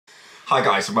Hi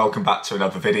guys and welcome back to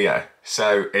another video.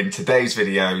 So in today's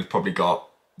video we've probably got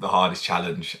the hardest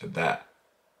challenge that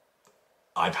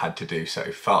I've had to do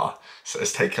so far. So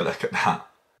let's take a look at that.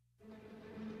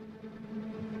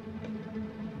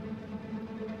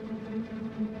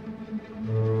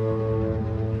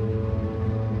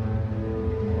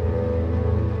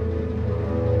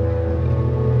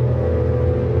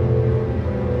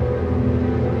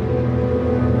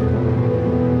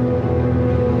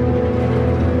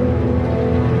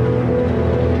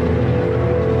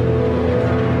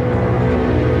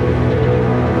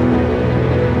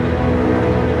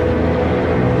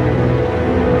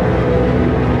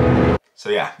 So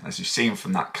yeah, as you've seen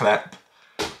from that clip,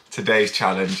 today's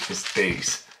challenge is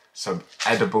these, some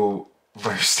edible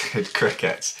roasted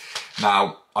crickets.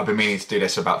 Now, I've been meaning to do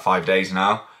this for about 5 days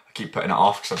now. I keep putting it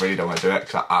off because I really don't want to do it,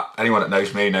 because anyone that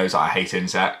knows me knows that I hate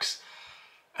insects.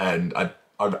 And I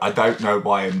don't know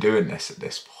why I'm doing this at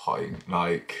this point.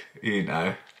 Like, you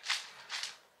know,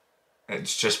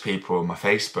 it's just people on my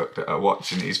Facebook that are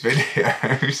watching these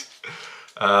videos.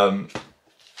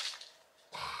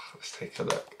 Let's take a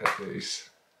look at these.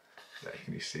 Yeah,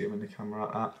 can you see them in the camera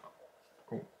like that?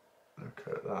 Oh, look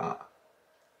at that.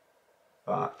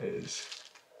 That is...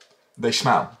 They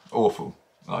smell awful.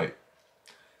 Like,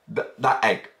 that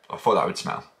egg, I thought that would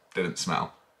smell. Didn't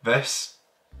smell. This,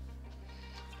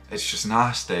 it's just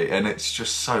nasty and it's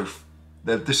just so...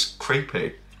 They're just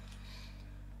creepy.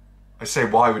 I say,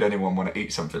 why would anyone want to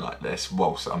eat something like this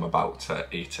whilst I'm about to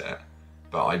eat it?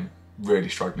 But I'm really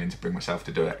struggling to bring myself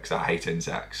to do it because I hate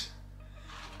insects.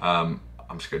 I'm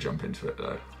just gonna jump into it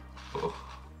though. Oh.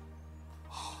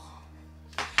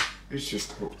 It's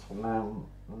just... Look at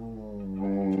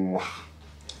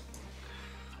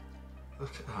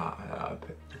that, yeah, I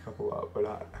picked a couple up,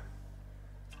 but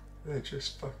they're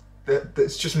just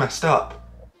it's just messed up.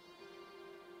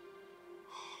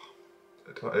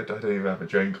 I don't even have a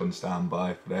drink on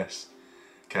standby for this.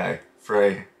 Okay,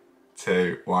 3,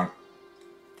 2, 1.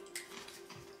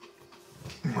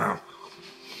 Wow.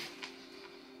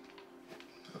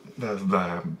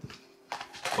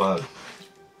 Well.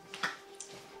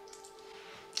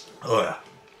 Oh yeah.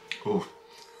 Ooh.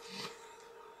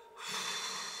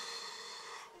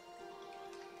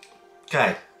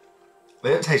 Okay. They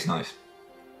don't taste nice.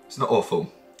 It's not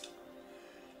awful.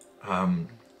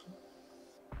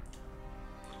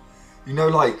 You know,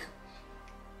 like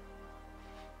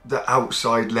the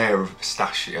outside layer of a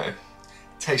pistachio, it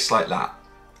tastes like that.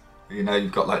 You know,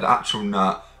 you've got like the actual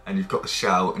nut and you've got the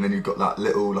shell and then you've got that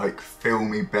little like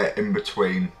filmy bit in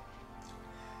between.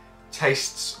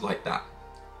 Tastes like that.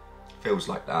 Feels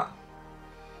like that.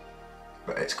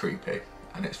 But it's creepy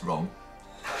and it's wrong.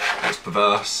 It's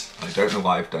perverse. I don't know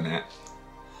why I've done it.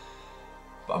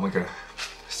 But I'm gonna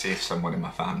see if someone in my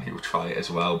family will try it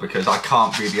as well, because I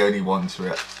can't be the only one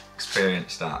to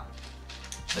experience that.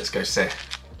 Let's go see.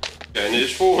 Yeah, and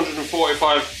it's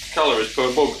 445 calories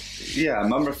per bug. Yeah,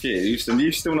 Mum refused, and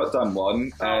you've still not done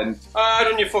one. And I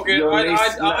done your fucking. not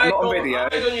on video. I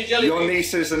done your jelly. Your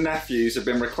nieces and nephews have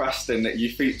been requesting that you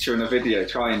feature in a video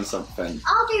trying something.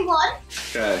 I'll do one.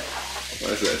 Okay.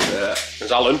 What is it?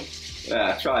 There's Alan.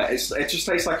 Yeah, try it. It just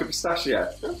tastes like a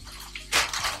pistachio.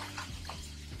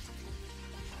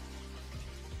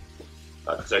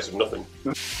 That could taste of nothing.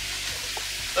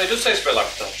 It does taste a bit like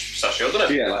pistachio,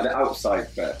 doesn't it? Yeah, like the outside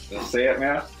bit. Let's see it,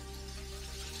 Mia.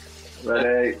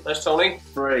 Ready? Nice, Tony.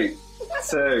 3,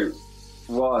 2,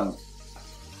 1.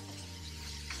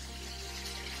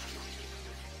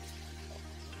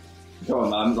 Come on,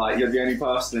 Mum. Like, you're the only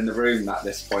person in the room at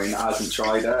this point that hasn't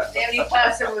tried it. The only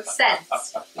person with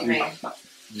sense, you mean?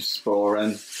 Just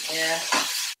boring. Yeah.